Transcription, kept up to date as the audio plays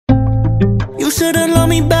You should've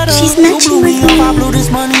loved me better. She's You matching blew me with off, me. I blew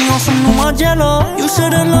this money on some new Margiela. You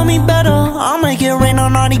should've loved me better. I'll make it rain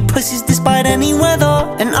on all these pussies despite any weather.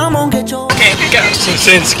 And I'm gon' get your So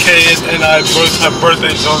since Kay and I both have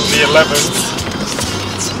birthdays on the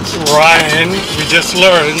 11th, Ryan, we just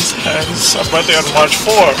learned, has a birthday on March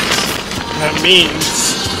 4th. That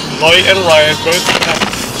means Lloyd and Ryan both have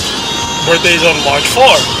birthdays on March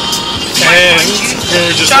 4th. And we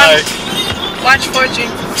were just like... March 4th,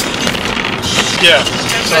 June. Yeah,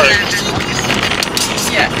 sorry.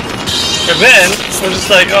 Yeah. And then, we're just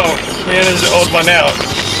like, oh, man, is the old one out.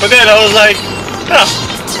 But then I was like, no,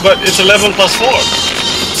 but it's 11 plus 4.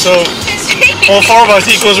 So, all 4 of us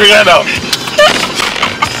equals Rihanna.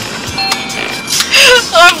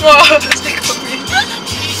 Oh,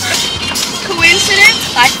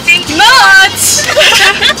 coincidence? I think not!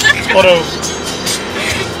 What a...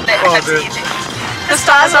 Oh, dude. The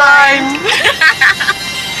stars align.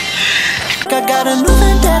 I got a new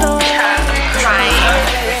vendetta.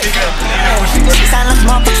 Silence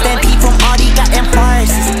more books than P from Audi got them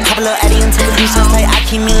prices. Couple of Eddie and Taylor Resolve play, I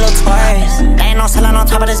keep me little toys. They ain't no selling on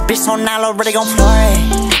top of this bitch, so now really gon' floor it.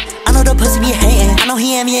 I know the pussy be hating, I know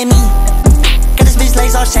he envying me. Got this bitch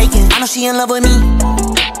legs all shaking, I know she in love with me.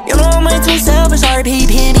 You know I'm way too selfish,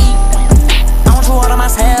 RP penny. I want you all to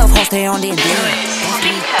myself, I'll stay on the end.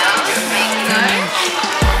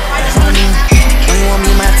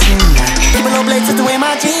 Took away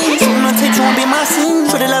my jeans. She don't take you and be my scene.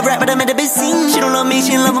 Should love rap, but I made a big scene. She don't love me,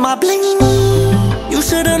 she in love with my bling. You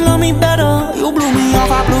should've loved me better. You blew me off,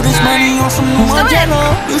 I blew this money on some new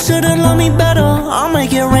Margiela. You should've loved me better. I'll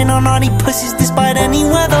make it rain on all these pussies despite any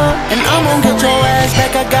weather. And I'm gon' get your ass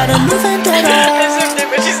back. I got a new vendetta.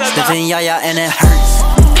 Sniffing yaya and it hurts.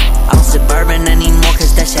 I don't sip bourbon anymore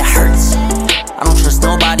cause that shit hurts. I don't trust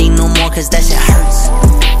nobody no more cause that shit hurts.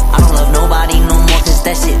 I don't love nobody no more cause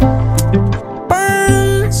that shit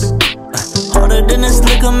harder than this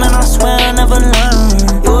liquor, man, I swear I never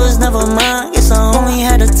learned. You was never mine, guess I only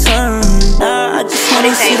had a turn. Now I just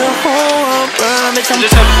wanna see the whole world burn. Bitch, I'm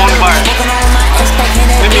just have one bar.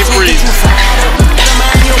 Let me breathe.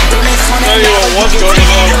 Tell you what's going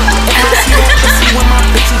on.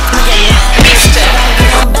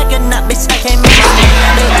 I'm back and up, bitch, I can't make it.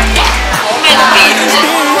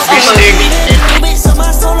 So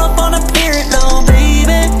my soul up on a period, low,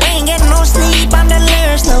 baby. Ain't getting no sleep, I'm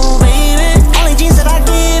delirious, low, baby. Only jeans that I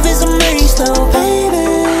give is a Mary's, low, baby.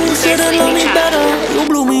 You should've loved me better. You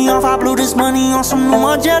blew me off, I blew this money on some new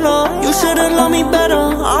Margiela. You should've loved me better.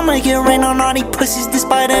 I'll make it rain on all these pussies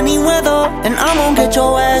despite any weather. And I'm gon' get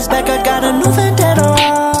your ass back, I got a new vendetta.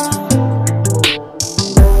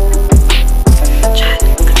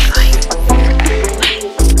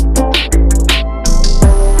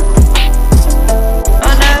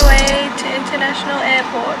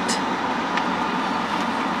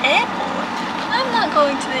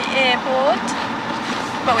 Going to the airport,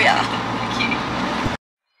 but we are. Thank you.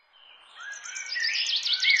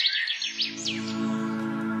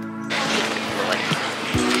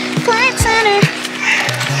 Flight Center.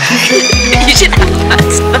 You should have that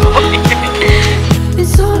story.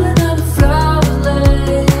 It's all another flower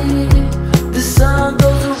lane. The sun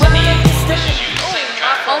goes around.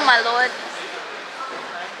 Oh my lord.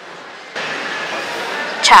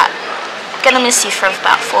 Chat. Gonna miss you for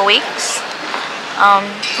about 4 weeks. I'm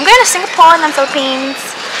going to Singapore and then Philippines,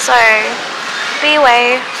 so be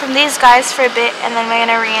away from these guys for a bit, and then we're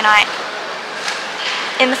gonna reunite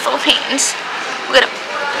in the Philippines.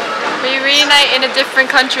 We reunite in a different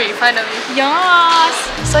country, finally. Yes!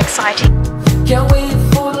 So exciting. Can't wait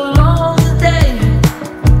for the long day.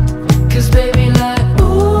 Cause baby, like,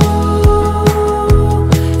 ooh,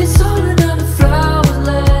 it's all another flower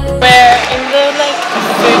lane. We're in the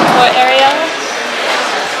food court area.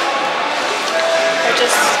 We're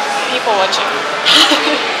just people watching.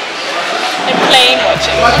 And playing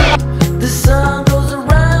watching. The sun goes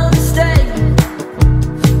around and stay.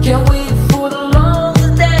 Can't wait for the long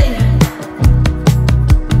day.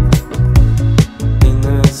 In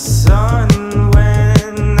the sun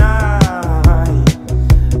when I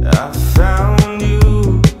found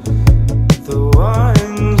you, the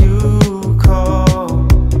one you call.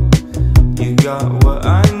 You got what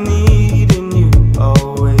I need and you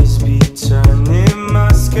always be turning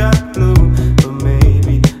my sky blue. But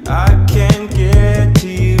maybe I can't get to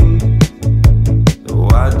you.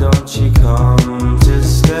 Why don't you come to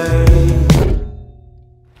stay?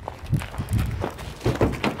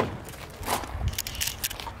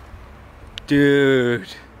 Dude.